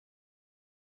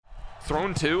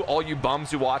Thrown 2, all you bums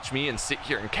who watch me and sit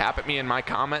here and cap at me in my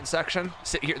comment section,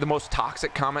 sit here, the most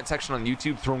toxic comment section on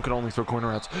YouTube. Throne can only throw corner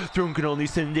routes. Throne can only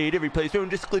send data every play. Throne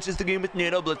just glitches the game with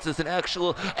nano blitzes and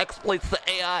actual exploits the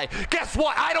AI. Guess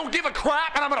what? I don't give a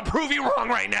crap, and I'm gonna prove you wrong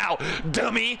right now,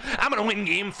 dummy. I'm gonna win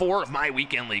game 4 of my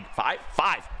weekend league. Five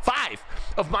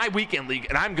of my weekend league,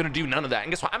 and I'm gonna do none of that.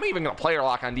 And guess what? I'm even gonna player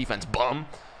lock on defense, bum.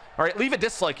 All right, leave a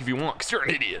dislike if you want, because you're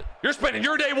an idiot. You're spending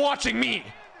your day watching me.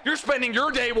 You're spending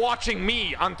your day watching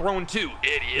me on Throne 2,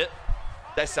 idiot.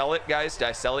 Did I sell it, guys? Did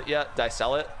I sell it yet? Did I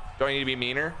sell it? Do I need to be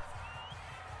meaner?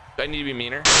 Do I need to be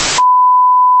meaner?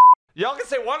 Y'all can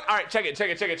say one. All right, check it.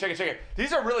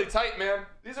 These are really tight, man.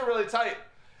 These are really tight.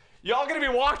 Y'all gonna be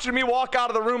watching me walk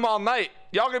out of the room all night.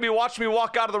 Y'all gonna be watching me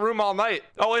walk out of the room all night.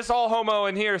 Oh, it's all homo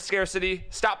in here, scarcity.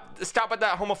 Stop with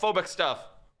that homophobic stuff.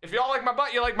 If y'all like my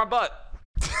butt, you like my butt.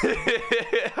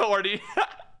 Horty.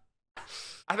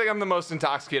 I think I'm the most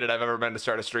intoxicated I've ever been to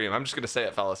start a stream. I'm just gonna say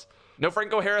it, fellas. No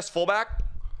Franco Harris fullback.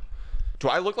 Do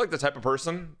I look like the type of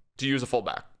person to use a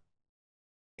fullback?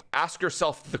 Ask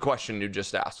yourself the question you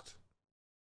just asked.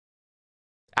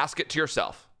 Ask it to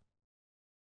yourself.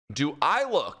 Do I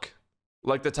look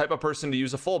like the type of person to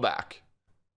use a fullback?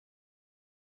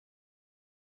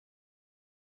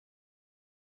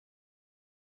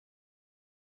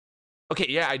 Okay,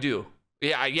 yeah, I do.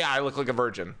 Yeah, I look like a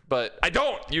virgin, but I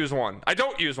don't use one.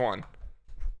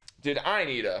 Dude, I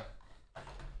need a...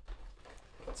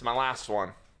 It's my last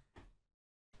one.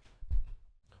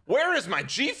 Where is my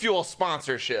G Fuel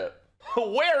sponsorship?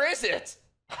 Where is it?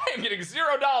 I am getting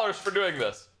 $0 for doing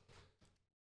this.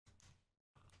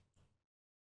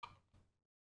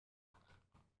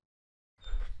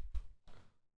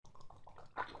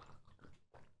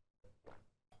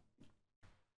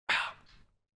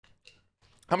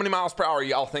 How many miles per hour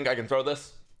y'all think I can throw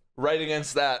this? Right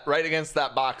against that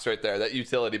box right there, that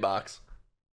utility box.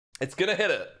 It's gonna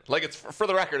hit it. Like, it's for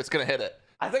the record, it's gonna hit it.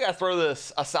 I think I throw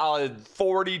this a solid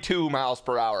 42 miles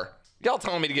per hour. Y'all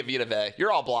telling me to get Vita Vey.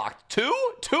 You're all blocked. 2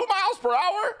 miles per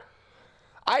hour?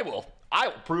 I will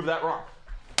prove that wrong.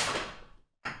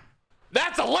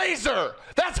 That's a laser.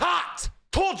 That's hot.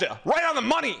 Told you, right on the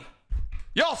money.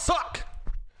 Y'all suck.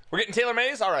 We're getting Taylor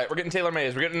Mays? All right, we're getting Taylor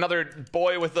Mays. We're getting another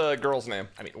boy with a girl's name.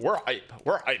 I mean, we're hype.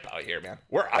 We're hype out here, man.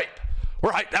 We're hype.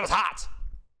 We're hype. That was hot.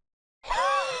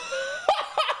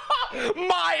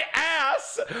 My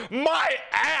ass.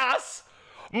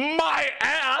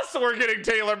 We're getting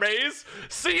Taylor Mays.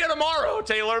 See you tomorrow,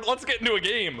 Taylor. Let's get into a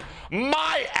game.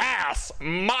 My ass.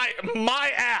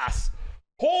 My ass.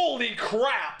 Holy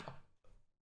crap.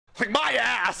 Like, my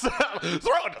ass.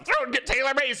 throw it. Get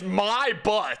Taylor Mays. My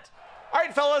butt. All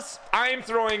right, fellas, I'm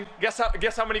throwing. Guess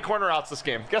how many corner routes this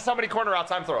game? Guess how many corner routes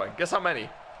I'm throwing? Guess how many?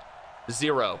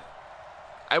 0.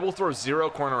 I will throw 0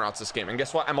 corner routes this game. And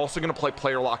guess what? I'm also gonna play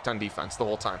player locked on defense the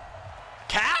whole time.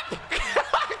 Cap?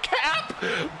 Cap?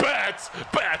 Bet.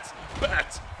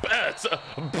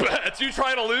 You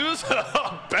trying to lose?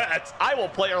 Bet. I will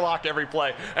player lock every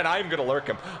play, and I'm gonna lurk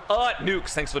him. Nukes.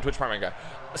 Thanks for the Twitch Prime guy.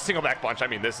 A single back punch. I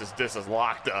mean, this is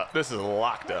locked up. This is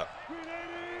locked up.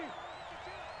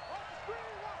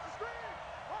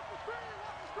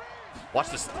 Watch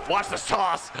this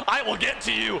toss. I will get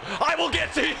to you.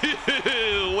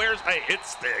 Where's my hit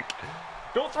stick?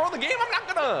 Don't throw the game. I'm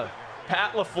not gonna.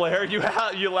 Pat LaFleur,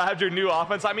 you allowed your new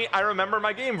offense. I mean, I remember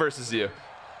my game versus you.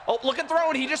 Oh, look at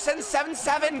Throne. He just sends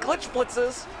 7-7 glitch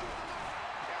blitzes.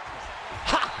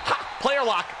 Ha! Player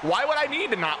lock. Why would I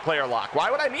need to not player lock? Why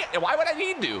would I need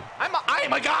to? I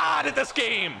am a god at this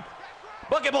game.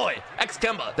 Bucket boy. X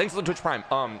Kemba. Thanks for the Twitch Prime.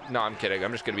 No, I'm kidding.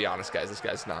 I'm just gonna be honest, guys. This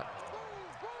guy's not.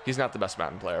 He's not the best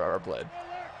Madden player I've ever played.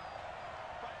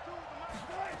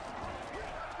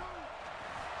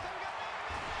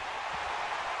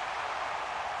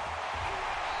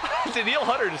 Daniil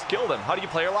Hunter just killed him. How do you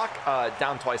player lock?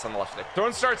 Down twice on the left stick.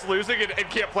 Throne starts losing and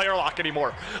can't player lock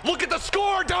anymore. Look at the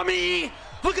score, dummy!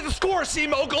 Look at the score,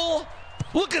 C-Mogul!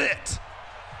 Look at it!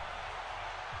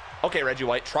 Okay, Reggie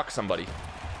White, truck somebody.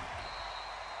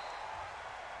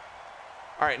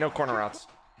 All right, no corner routes.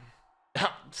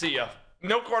 See ya.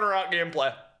 No corner out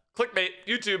gameplay. Clickbait.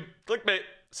 YouTube. Clickbait.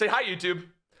 Say hi, YouTube.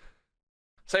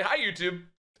 Say hi, YouTube.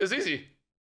 It was easy.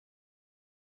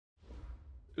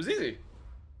 It was easy.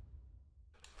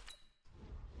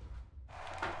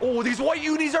 Oh, these white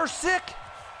unis are sick.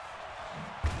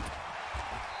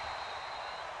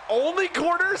 Only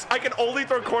corners? I can only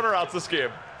throw corner outs this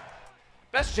game.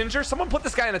 Best Ginger, someone put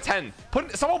this guy in a 10.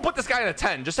 Someone put this guy in a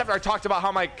 10 just after I talked about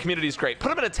how my community is great.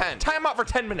 Put him in a 10. Tie him out for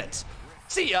 10 minutes.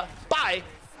 See ya. Bye.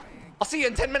 I'll see you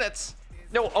in 10 minutes.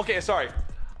 No, okay, sorry.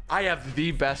 I have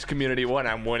the best community when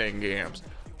I'm winning games.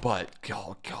 But,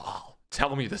 oh, God.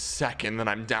 Tell me the second that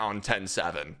I'm down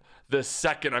 10-7. The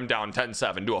second I'm down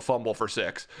 10-7 to a fumble for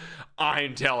 6.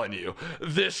 I'm telling you,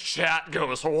 this chat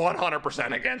goes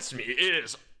 100% against me. It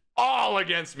is all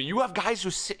against me. You have guys who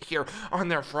sit here on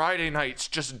their Friday nights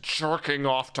just jerking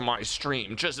off to my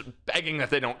stream, just begging that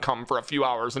they don't come for a few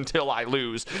hours until I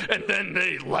lose, and then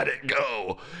they let it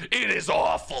go. It is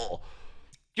awful.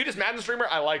 Cutest Madden streamer?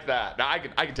 I like that. Now I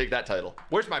can take that title.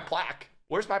 Where's my plaque?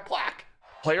 Where's my plaque?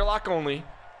 Player lock only.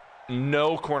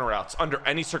 No corner routes. Under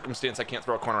any circumstance, I can't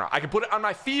throw a corner route. I can put it on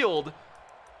my field.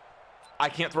 I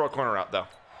can't throw a corner route, though.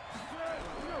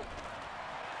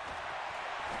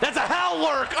 That's a hell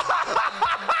lurk.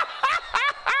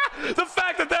 The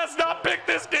fact that that's not picked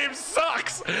this game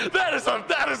sucks. That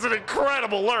is an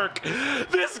incredible lurk.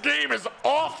 This game is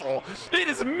awful. It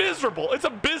is miserable. It's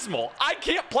abysmal. I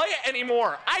can't play it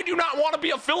anymore. I do not want to be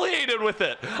affiliated with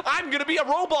it. I'm going to be a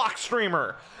Roblox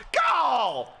streamer.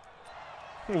 Go!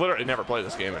 Literally never play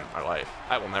this game in my life.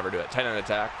 I will never do it. Tight end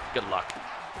attack. Good luck.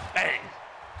 Bang.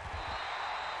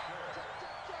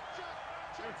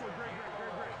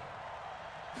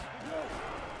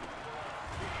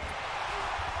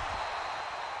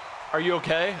 Are you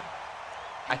okay?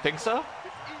 I think so.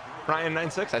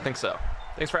 Ryan96, I think so.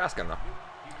 Thanks for asking, though.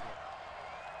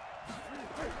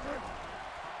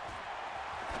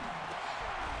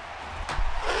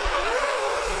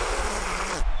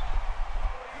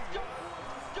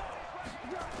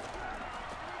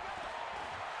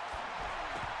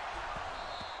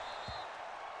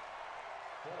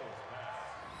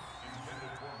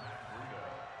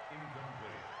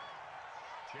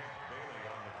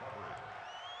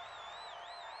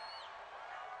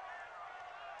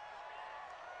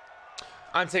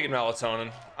 I'm taking melatonin.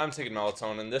 I'm taking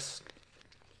melatonin.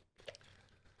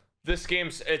 This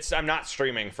game's, I'm not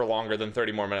streaming for longer than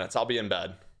 30 more minutes. I'll be in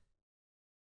bed.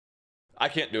 I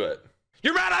can't do it.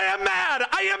 You're mad? I am mad.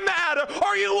 I am mad.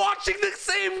 Are you watching the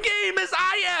same game as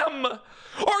I am?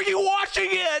 Are you watching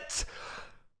it?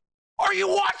 Are you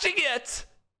watching it?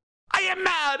 I am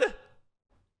mad.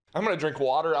 I'm going to drink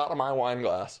water out of my wine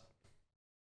glass.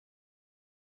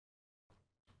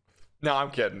 No,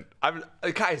 I'm kidding.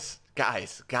 Guys.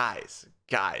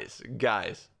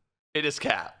 It is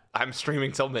Cat. I'm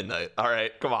streaming till midnight. All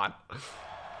right, come on.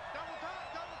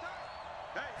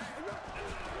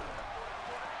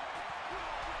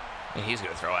 And he's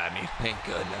gonna throw at me. Thank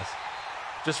goodness.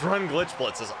 Just run glitch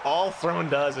blitzes. All Throne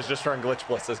does is just run glitch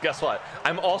blitzes. Guess what?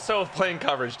 I'm also playing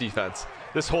coverage defense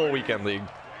this whole weekend league.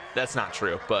 That's not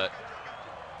true, but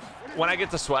when I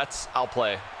get to sweats, I'll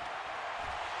play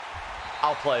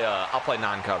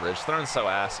non-coverage. Throne's so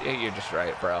ass. Yeah, you're just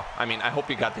right, bro. I mean, I hope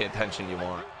you got the attention you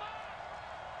want.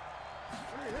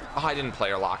 Oh, I didn't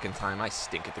player lock in time. I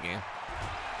stink at the game.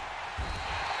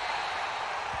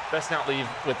 Best not leave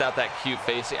without that cute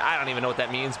face. I don't even know what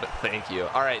that means, but thank you.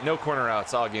 All right, no corner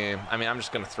outs all game. I mean, I'm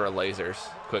just going to throw lasers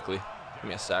quickly. Give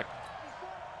me a sec.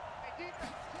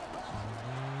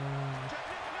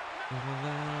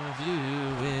 Love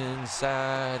you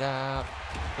inside out.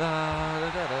 La,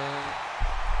 da, da, da.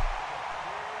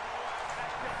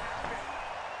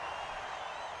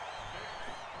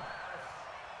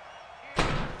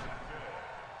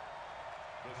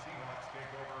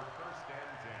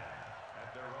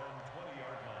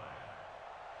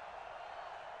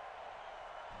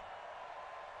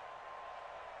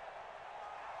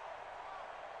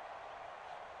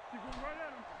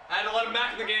 I had to let him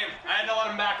back in the game. I had to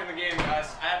let him back in the game,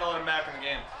 guys. I had to let him back in the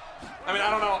game. I mean, I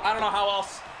don't know how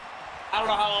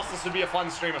else this would be a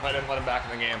fun stream if I didn't let him back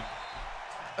in the game.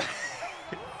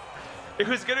 It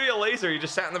was gonna be a laser. He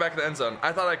just sat in the back of the end zone.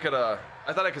 I thought I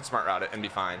could smart route it and be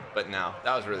fine, but no,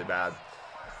 that was really bad.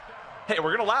 Hey,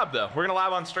 we're gonna lab though. We're gonna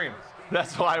lab on stream.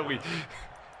 That's why we.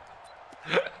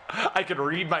 I could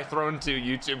read my Throne 2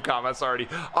 YouTube comments already.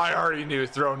 I already knew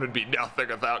Throne would be nothing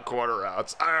without corner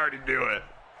routes. I already knew it.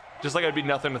 Just like I'd be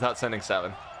nothing without sending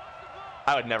 7.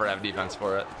 I would never have defense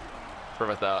for it. For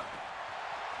without.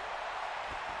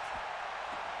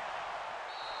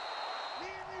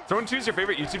 Throne 2 is your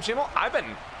favorite YouTube channel? I've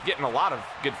been getting a lot of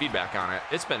good feedback on it.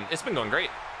 It's been going great.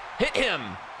 Hit him.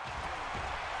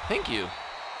 Thank you.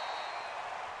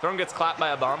 Throne gets clapped by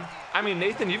a bum. I mean,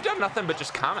 Nathan, you've done nothing but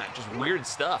just comment, just weird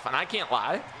stuff, and I can't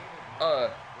lie.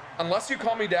 Unless you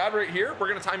call me dad right here, we're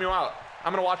gonna time you out.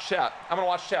 I'm gonna watch chat. I'm gonna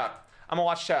watch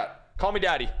chat. Call me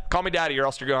daddy. Call me daddy, or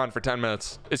else you're gone for 10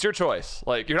 minutes. It's your choice.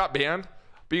 Like, you're not banned,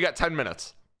 but you got 10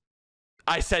 minutes.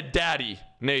 I said daddy,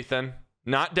 Nathan,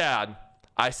 not dad.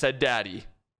 I said daddy.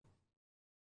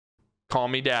 Call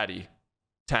me daddy.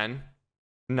 10,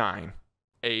 9,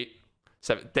 8,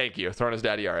 7. Thank you. Throwing his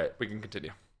daddy. All right, we can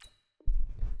continue.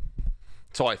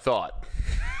 So I thought.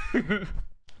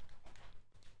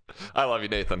 I love you,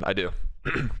 Nathan. I do.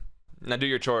 Now do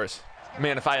your chores.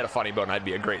 Man, if I had a funny bone, I'd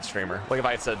be a great streamer. Like if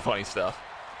I had said funny stuff.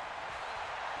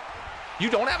 You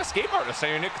don't have a skateboard, so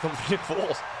you're Nick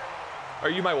Foles. Are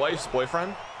you my wife's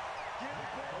boyfriend?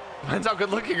 Depends how good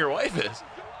looking your wife is.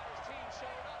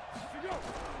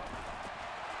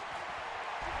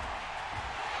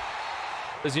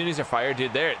 Those unis are fire,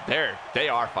 dude. They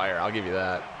are fire. I'll give you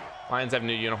that. Lions have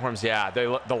new uniforms. Yeah,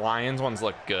 the Lions ones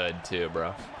look good too,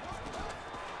 bro.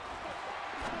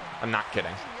 I'm not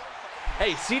kidding.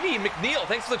 Hey, CD McNeil,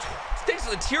 thanks for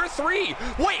the tier 3.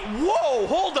 Wait, whoa,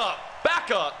 hold up,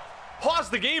 back up, pause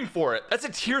the game for it. That's a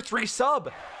tier 3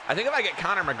 sub. I think if I get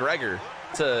Conor McGregor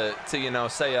to you know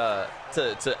say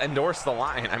to endorse the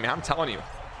line, I mean, I'm telling you,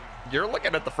 you're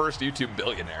looking at the first YouTube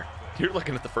billionaire. You're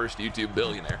looking at the first YouTube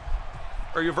billionaire.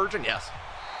 Are you a virgin? Yes.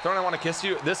 Don't I want to kiss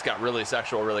you? This got really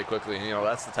sexual really quickly. You know,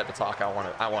 that's the type of talk I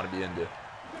want to be into.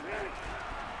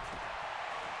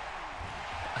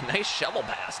 A nice shovel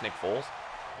pass, Nick Foles.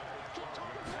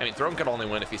 I mean, Throne could only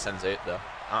win if he sends 8, though.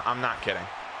 I'm not kidding.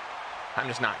 I'm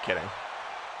just not kidding.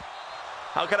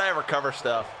 How could I ever cover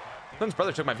stuff? Lynn's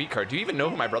brother took my V card. Do you even know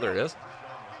who my brother is?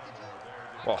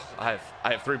 Well, I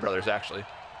have 3 brothers, actually.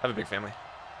 I have a big family.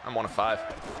 I'm one of 5.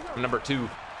 I'm number 2.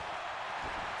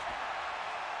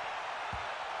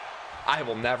 I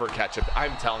will never catch a...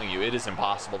 I'm telling you, it is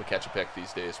impossible to catch a pick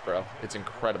these days, bro. It's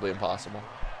incredibly impossible.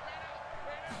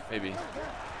 Maybe.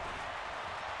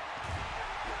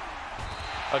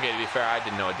 Okay, to be fair, I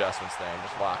did no adjustments there. I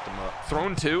just locked him up.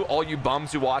 Throne 2, all you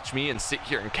bums who watch me and sit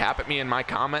here and cap at me in my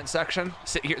comment section.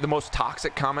 Sit here, the most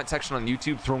toxic comment section on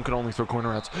YouTube. Throne can only throw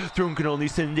corner outs. Throne can only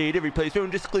send 8 every play.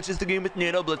 Throne just glitches the game with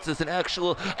nano blitzes and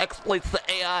actual exploits the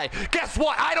AI. Guess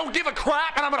what? I don't give a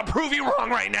crap, and I'm going to prove you wrong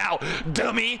right now,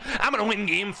 dummy. I'm going to win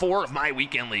game 4 of my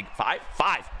weekend league. 5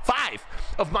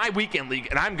 of my weekend league,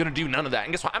 and I'm going to do none of that.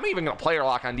 And guess what? I'm even going to player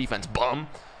lock on defense, bum.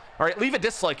 All right, leave a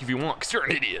dislike if you want, because you're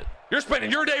an idiot. You're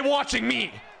spending your day watching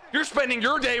me. You're spending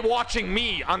your day watching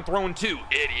me on Throne 2,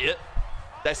 idiot.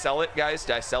 Did I sell it, guys?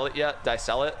 Did I sell it yet? Did I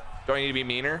sell it? Do I need to be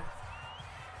meaner?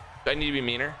 Do I need to be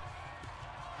meaner?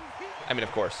 I mean,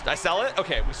 of course. Did I sell it?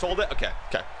 Okay, we sold it? Okay,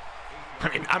 okay. I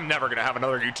mean, I'm never going to have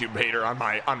another YouTube hater on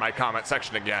my comment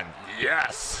section again.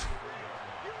 Yes.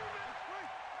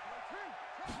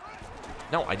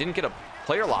 No, I didn't get a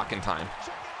player lock in time.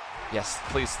 Yes,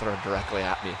 please throw directly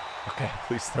at me. Okay,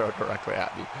 please throw it directly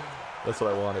at me. That's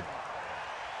what I wanted.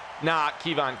 Nah,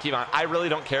 Kevon, I really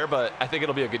don't care, but I think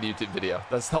it'll be a good YouTube video.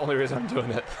 That's the only reason I'm doing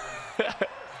it.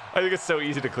 I think it's so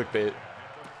easy to clickbait.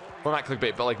 Well, not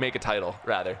clickbait, but like make a title,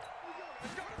 rather.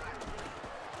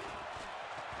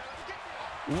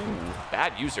 Ooh,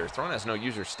 bad user. Throne has no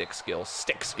user stick skills.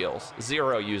 Stick skills.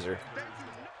 0 user.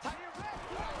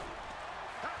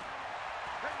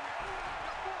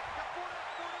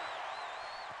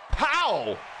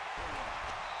 How?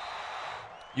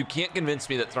 You can't convince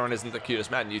me that Throne isn't the cutest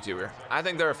Madden YouTuber. I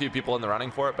think there are a few people in the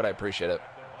running for it, but I appreciate it.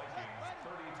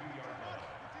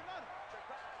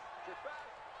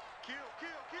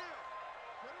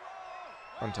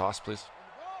 Run toss, please.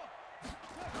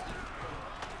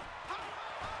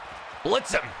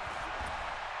 Blitz him.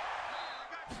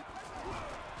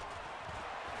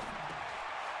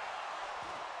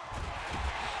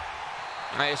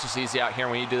 It's just easy out here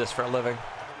when you do this for a living.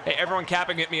 Hey, everyone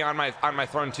capping at me on my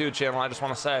Throne 2 channel, I just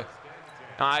want to say,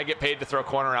 I get paid to throw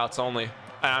corner outs only. And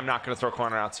I'm not going to throw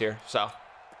corner outs here, so.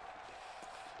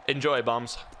 Enjoy,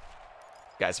 bums.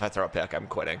 Guys, if I throw a pick, I'm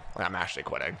quitting. I'm actually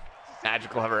quitting.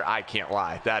 Magic Lover, I can't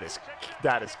lie. That is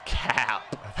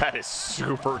cap. That is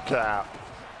super cap.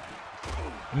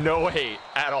 No hate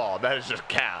at all. That is just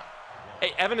cap.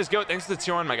 Hey, Evan is GOAT. Thanks for the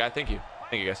tier 1, my guy. Thank you.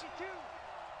 Thank you, guys.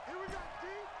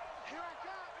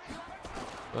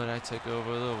 But I take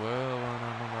over the world when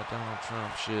I'm on my Donald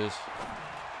Trump shiz.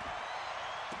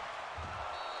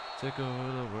 Take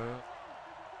over the world.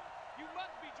 You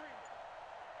must be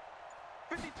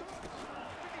dreaming. 52.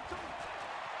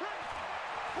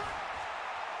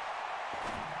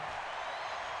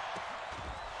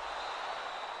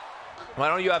 Why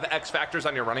don't you have X factors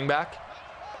on your running back?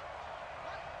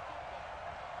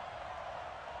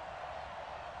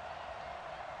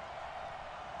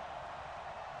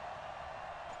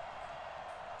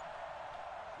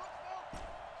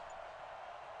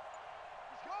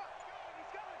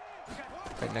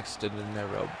 Right next to the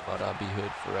narrow, but I'll be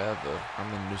hood forever. I'm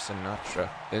the new Sinatra,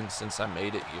 and since I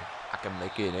made it here, I can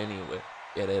make it anywhere.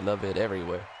 Yeah, they love it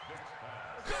everywhere.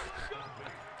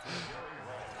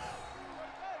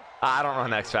 I don't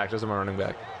run X Factors, I'm a running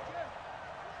back.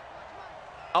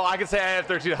 Oh, I can say I have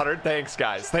 1300. Thanks,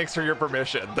 guys. Thanks for your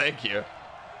permission. Thank you.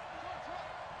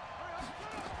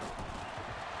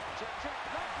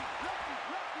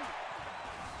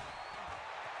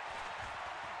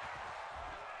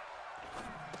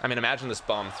 I mean, imagine this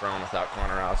bum thrown without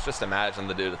corner routes. Just imagine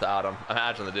the dude without him.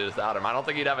 Imagine the dude without him. I don't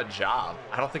think he'd have a job.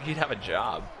 I don't think he'd have a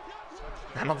job.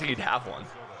 I don't think he'd have one.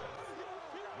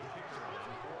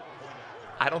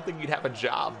 I don't think he'd have a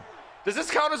job. Does this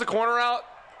count as a corner route?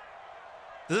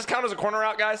 Does this count as a corner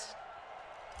route, guys?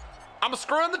 I'm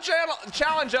screwing the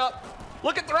challenge up.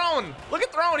 Look at thrown. Look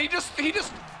at thrown. He just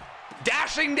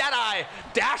dashing deadeye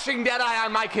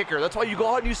on my kicker. That's why you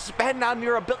go out and you spend on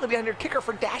your ability on your kicker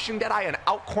for dashing deadeye and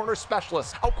out corner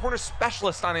specialist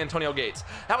on Antonio Gates.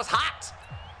 That was hot.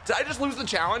 Did I just lose the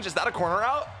challenge? Is that a corner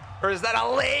route? Or is that a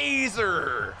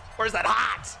laser? Or is that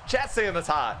hot? Chat's saying that's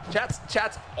hot.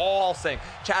 Chat's all saying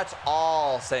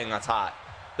that's hot.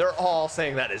 They're all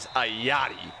saying that is a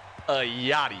yacht.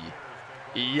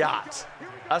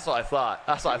 That's what I thought.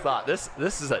 That's what I thought. This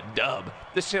is a dub.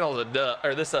 This channel is a dub,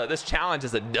 or this challenge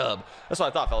is a dub. That's what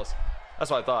I thought, fellas.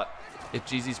 That's what I thought. If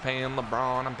Jeezy's paying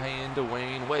LeBron, I'm paying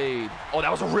Dwayne Wade. Oh,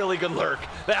 that was a really good lurk.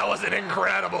 That was an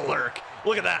incredible lurk.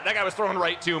 Look at that. That guy was throwing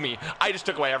right to me. I just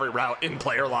took away every route in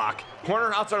player lock. Corner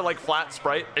routes are like flat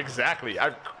sprite. Exactly.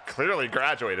 I've clearly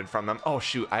graduated from them. Oh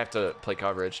shoot, I have to play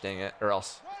coverage. Dang it, or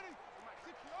else.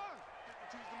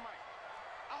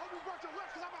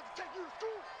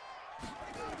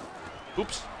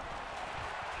 Oops.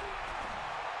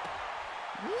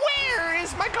 Where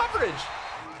is my coverage?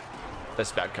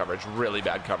 That's bad coverage, really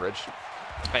bad coverage.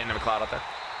 I didn't have a cloud out there.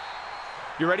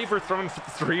 You ready for throwing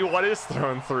three? What is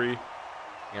throwing three?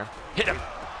 Yeah. Hit him.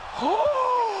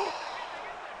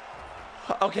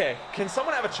 Okay, can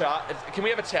someone have a chat? Can we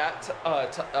have a chat?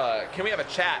 Can we have a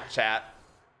chat?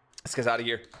 Let's get out of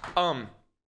here.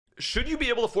 Should you be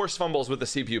able to force fumbles with the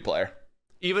CPU player?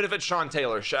 Even if it's Sean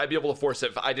Taylor, should I be able to force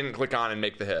it if I didn't click on and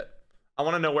make the hit? I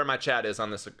want to know where my chat is on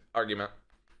this argument.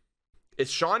 It's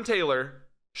Sean Taylor.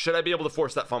 Should I be able to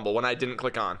force that fumble when I didn't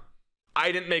click on?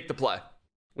 I didn't make the play.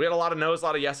 We had a lot of no's, a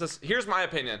lot of yeses. Here's my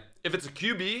opinion. If it's a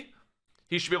QB,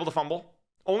 he should be able to fumble.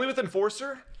 Only with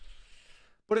Enforcer.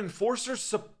 But Enforcer's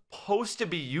supposed to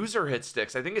be user hit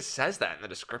sticks. I think it says that in the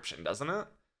description, doesn't it?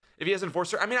 If he has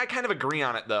Enforcer. I mean, I kind of agree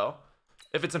on it, though.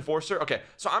 If it's Enforcer. Okay,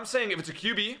 so I'm saying if it's a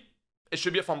QB, it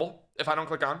should be a fumble if I don't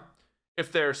click on.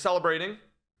 If they're celebrating,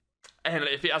 and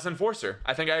if he has Enforcer,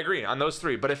 I think I agree on those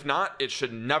three. But if not, it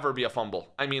should never be a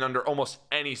fumble. I mean, under almost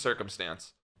any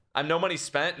circumstance. I'm no money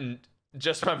spent and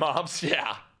just my mom's.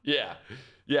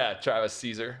 Yeah, Travis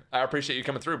Caesar. I appreciate you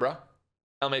coming through, bro.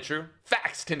 LMA True.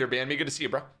 Facts, Tinder ban me. Good to see you,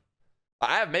 bro.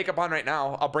 I have makeup on right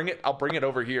now. I'll bring it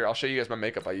over here. I'll show you guys my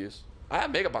makeup I use. I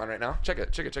have makeup on right now. Check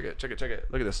it. Look at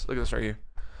this right here.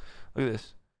 Look at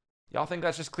this. Y'all think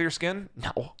that's just clear skin?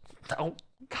 No.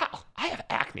 Kyle, I have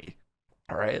acne.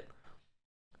 All right.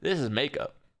 This is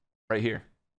makeup right here.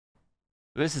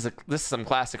 This is some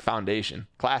classic foundation.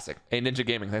 Classic. Hey, Ninja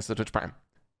Gaming, thanks for the Twitch Prime.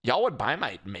 Y'all would buy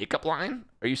my makeup line?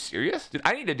 Are you serious? Dude,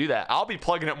 I need to do that. I'll be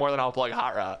plugging it more than I'll plug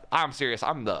Hot Rod. I'm serious.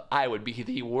 I would be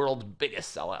the world's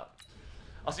biggest sellout.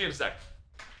 I'll see you in a sec.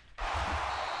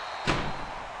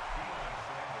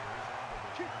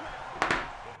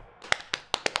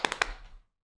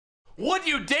 Would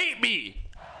you date me?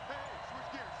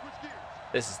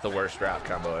 This is the worst route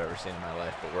combo I've ever seen in my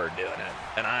life, but we're doing it.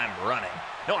 And I'm running.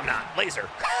 No, I'm not. Laser.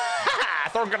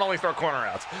 Thor can only throw corner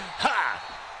routes.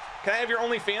 Ha! Can I have your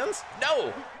OnlyFans?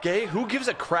 No. Gay? Who gives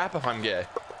a crap if I'm gay?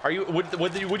 Are you?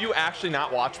 Would you actually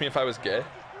not watch me if I was gay?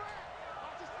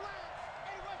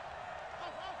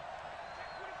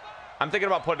 I'm thinking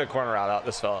about putting a corner route out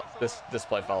this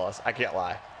play, fellas. I can't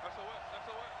lie.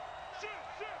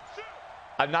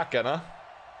 I'm not gonna.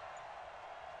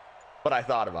 But I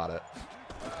thought about it.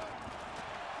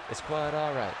 It's quite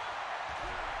all right.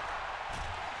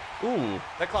 Ooh,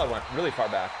 that cloud went really far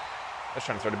back. I was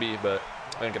trying to throw to B, but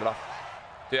I didn't get it off.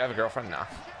 Do you have a girlfriend? Nah.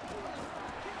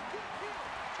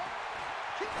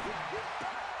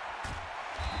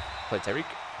 Play Tyreek.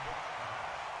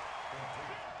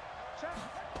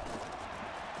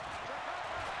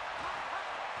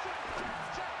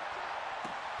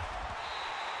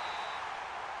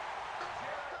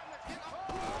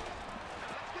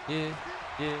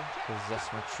 Yeah, cause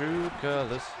that's my true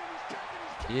colors.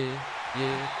 Yeah,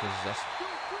 cause that's...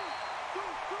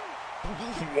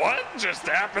 What just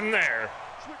happened there?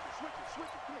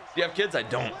 Do you have kids? I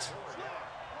don't.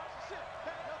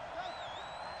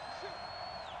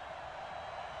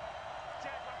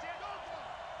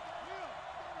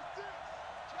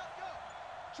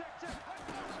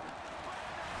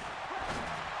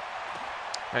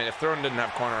 I mean, if Throne didn't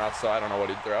have corner routes, so I don't know what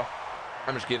he'd throw.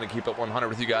 I'm just going to keep it 100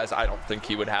 with you guys. I don't think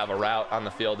he would have a route on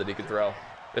the field that he could throw.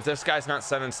 If this guy's not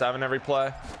 7-7 every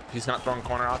play, he's not throwing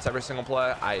corner outs every single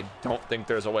play, I don't think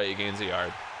there's a way he gains a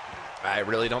yard. I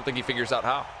really don't think he figures out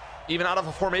how. Even out of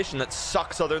a formation that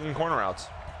sucks other than corner outs.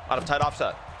 Out of tight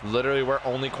offset. Literally where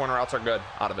only corner outs are good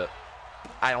out of it.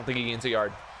 I don't think he gains a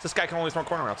yard. This guy can only throw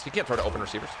corner outs. He can't throw to open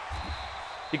receivers.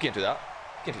 He can't do that.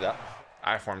 He can't do that.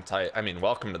 I form tight. I mean,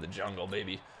 welcome to the jungle,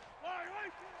 baby.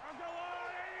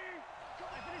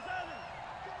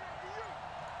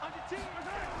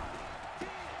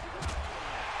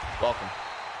 Welcome.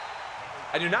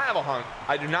 I do not have a hunk.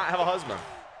 I do not have a husband.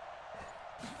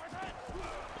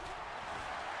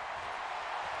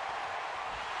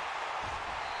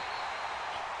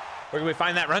 Where can we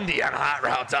find that run D on Hot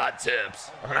Routes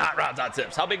Tips? On Hot Routes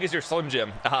Tips. How big is your Slim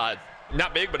Jim?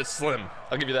 Not big, but it's slim.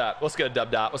 I'll give you that. What's good, Dub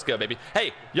Dot? What's good, baby?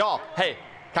 Hey, y'all. Hey,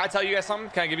 can I tell you guys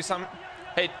something? Can I give you something?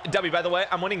 Hey, W, by the way,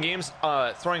 I'm winning games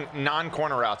throwing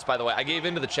non-corner routes, by the way. I gave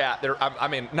into the chat. I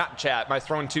mean, not chat, my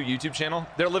Throwing 2 YouTube channel.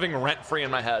 They're living rent-free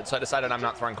in my head, so I decided I'm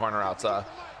not throwing corner routes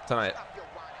tonight.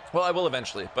 Well, I will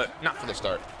eventually, but not for the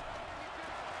start.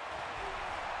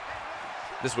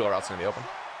 This wheel route's going to be open.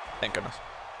 Thank goodness.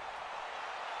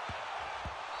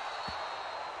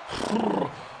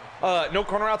 No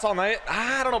corner routes all night.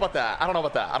 I don't know about that. I don't know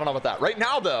about that. Right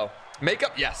now, though,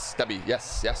 makeup, yes, W,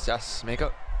 yes.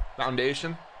 Makeup.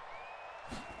 Foundation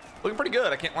looking pretty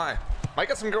good, I can't lie. Might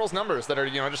get some girls' numbers that are,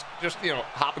 you know, just you know,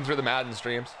 hopping through the Madden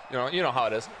streams. You know how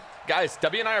it is. Guys,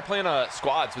 W and I are playing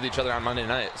squads with each other on Monday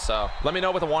night, so let me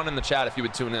know with a 1 in the chat if you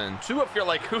would tune in. 2 if you're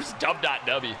like, who's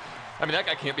Dub.W? I mean, that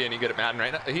guy can't be any good at Madden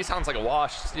right now. He sounds like a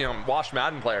washed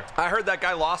Madden player. I heard that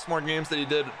guy lost more games than he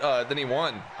did than he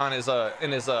won on his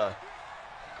in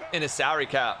his salary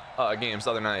cap games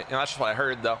the other night. You know, that's just what I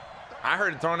heard, though. I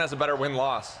heard throwing has a better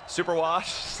win-loss. Super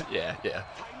wash? Yeah.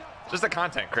 Just a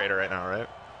content creator right now, right?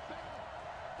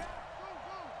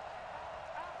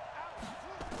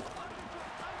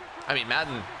 I mean,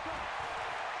 Madden.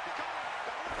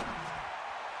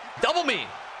 Double me!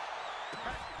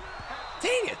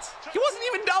 Dang it! He wasn't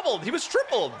even doubled. He was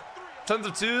tripled. Tons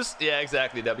of 2s? Yeah,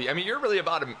 exactly, W. I mean, you're really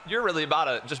about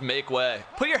to just make way.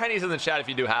 Put your hennies in the chat if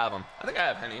you do have them. I think I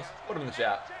have hennies. Put them in the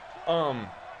chat.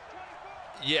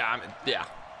 Yeah,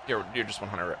 you're just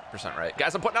 100% right,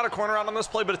 guys. I'm putting out a corner out on this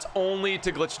play, but it's only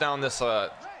to glitch down this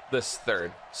this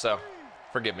third. So,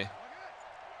 forgive me.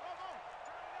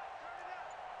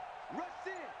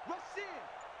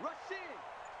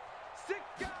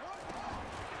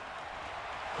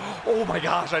 Oh my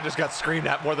gosh, I just got screamed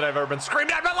at more than I've ever been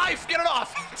screamed at in my life. Get it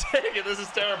off. Dang it, this is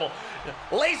terrible.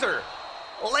 Laser.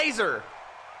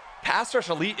 Pass rush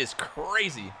elite is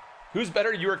crazy. Who's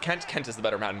better, you or Kent? Kent is the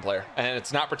better Madden player, and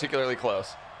it's not particularly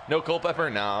close. No Culpepper?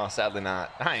 No, sadly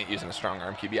not. I ain't using a strong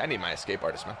arm QB. I need my escape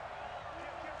artist, man.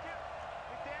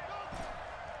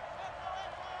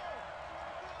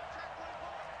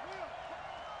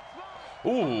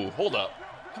 Ooh, hold up.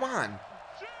 Come on.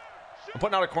 I'm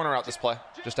putting out a corner out this play,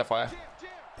 just FYI.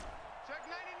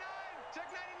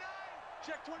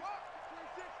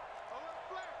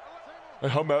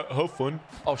 How fun?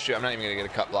 Oh shit, I'm not even gonna get a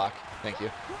cut block. Thank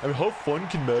you. I mean, how fun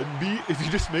can Madden be if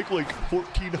you just make like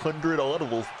 1,400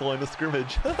 audibles flying a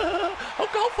scrimmage?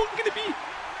 how fun can it be?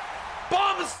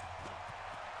 Bombs!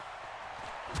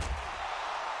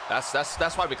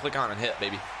 That's why we click on and hit,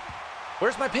 baby.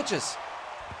 Where's my pitches?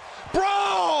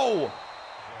 Bro!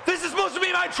 This is supposed to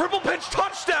be my triple pitch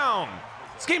touchdown!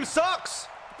 This game sucks.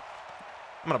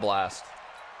 I'm gonna blast.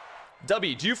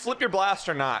 W, do you flip your blast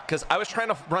or not? Because I was trying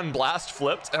to run blast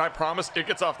flipped, and I promise it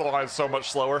gets off the line so much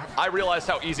slower. I realized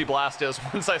how easy blast is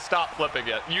once I stopped flipping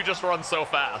it. You just run so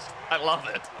fast. I love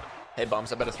it. Hey,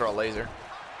 Bums, I better throw a laser.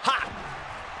 Ha!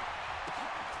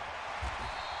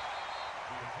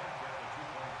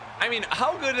 I mean,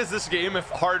 how good is this game if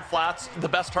hard flats, the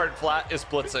best hard flat is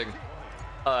blitzing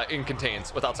in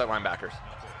contains with outside linebackers?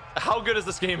 How good is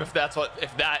this game if that's what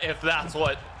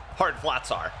hard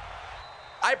flats are?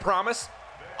 I promise,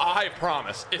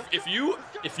 if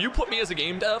you put me as a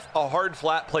game dev, a hard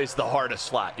flat plays the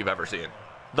hardest flat you've ever seen.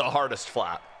 The hardest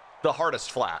flat.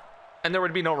 And there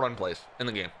would be no run plays in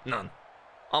the game. None.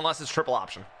 Unless it's triple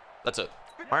option. That's it.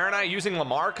 Why aren't I using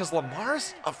Lamar? Because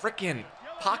Lamar's a freaking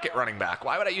pocket running back.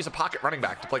 Why would I use a pocket running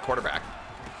back to play quarterback?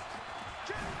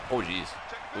 Oh, geez.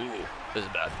 Ooh, this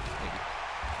is bad. Thank you.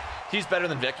 He's better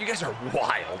than Vic. You guys are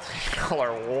wild. Y'all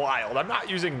are wild. I'm not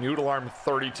using noodle arm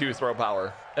 32 throw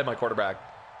power at my quarterback.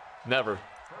 Never.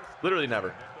 Literally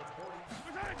never.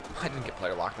 I didn't get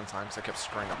player locked in time because I kept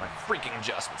screwing up my freaking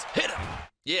adjustments. Hit him.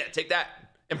 Yeah, take that.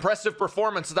 Impressive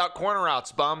performance without corner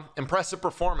routes, bum. Impressive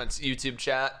performance, YouTube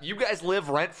chat. You guys live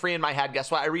rent-free in my head. Guess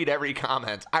what? I read every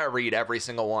comment. I read every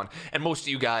single one. And most of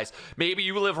you guys, maybe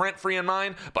you live rent-free in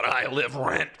mine, but I live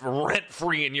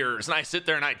rent-free in yours. And I sit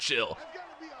there and I chill.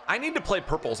 I need to play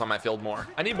purples on my field more.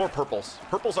 I need more purples.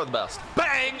 Purples are the best.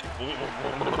 Bang!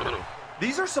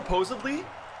 These are supposedly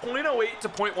 0.08 to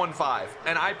 0.15.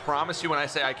 And I promise you when I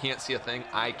say I can't see a thing,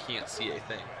 I can't see a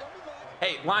thing.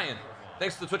 Hey, Lion,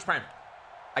 thanks for the Twitch Prime.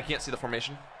 I can't see the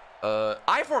formation.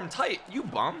 I form tight, you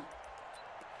bum.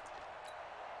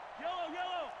 Yellow.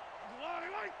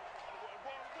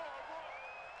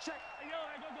 Check. Yellow,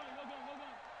 go.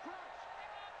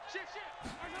 Shit.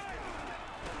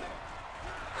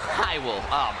 I will.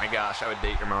 Oh my gosh, I would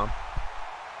date your mom.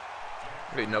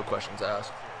 There'd be no questions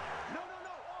asked. No.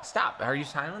 Stop. Are you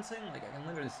silencing? Like, I can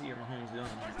literally see your Mahomes doing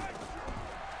it.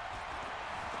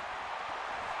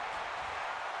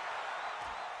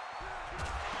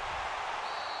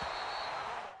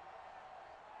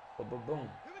 Boom.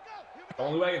 The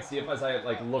only way I can see it is I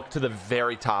like look to the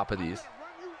very top of these.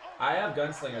 I have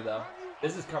gunslinger though.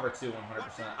 This is cover 2, 100%.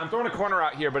 I'm throwing a corner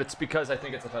out here, but it's because I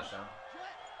think it's a touchdown.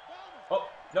 Oh,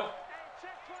 nope. Check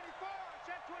 24.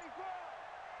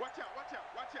 Watch out. Go.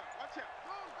 Check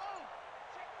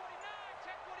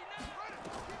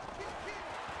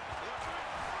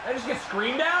 49. I just get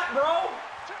screamed at, bro.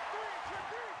 Check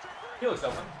 3. He looks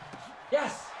open.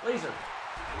 Yes, laser.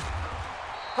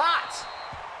 Hot.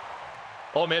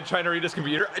 Oh man, trying to read his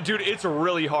computer. Dude, it's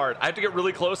really hard. I have to get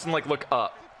really close and like look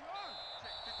up.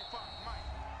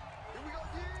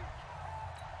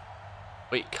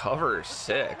 Wait, cover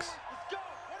 6.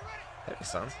 That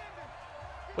makes sense.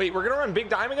 Wait, we're gonna run big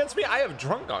dime against me? I have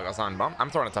drunk goggles on, bum. I'm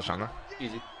throwing a touchdown though.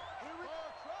 Easy.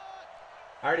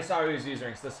 I already saw he was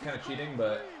using, so this is kind of cheating,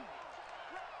 but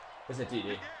it's a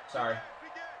TD. Sorry.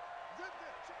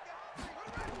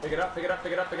 Pick it up.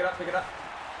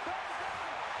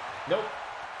 Nope.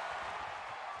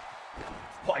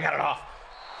 Oh, I got it off.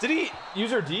 Did he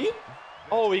user D?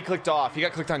 Oh, he clicked off. He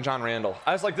got clicked on John Randall.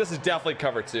 I was like, this is definitely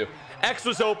cover 2. X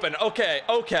was open. Okay.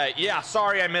 Yeah,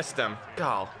 sorry I missed him.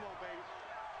 God.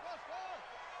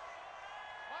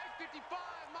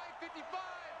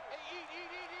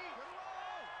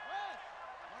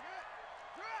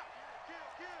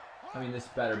 I mean, this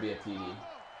better be a TD.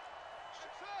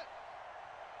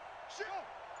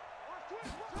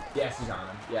 Yes, he's on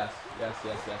him. Yes.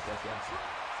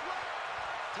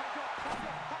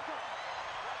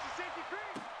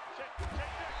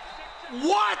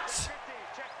 What?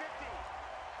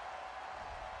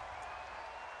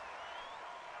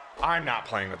 I'm not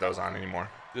playing with those on anymore.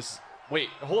 Wait,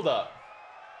 hold up.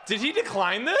 Did he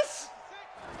decline this?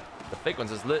 The fake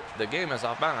ones is lit. The game is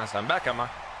off balance. I'm back, Emma.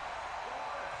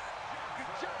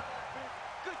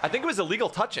 I think it was illegal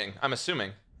touching, I'm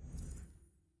assuming.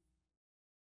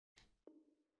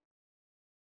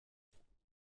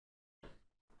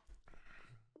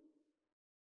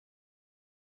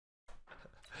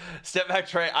 Step back,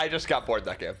 Trey. I just got bored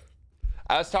that game.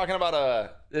 I was talking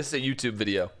about this is a YouTube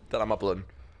video that I'm uploading.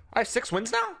 I have 6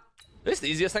 wins now. This is the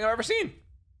easiest thing I've ever seen.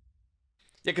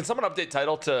 Yeah, can someone update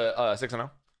title to 6-0?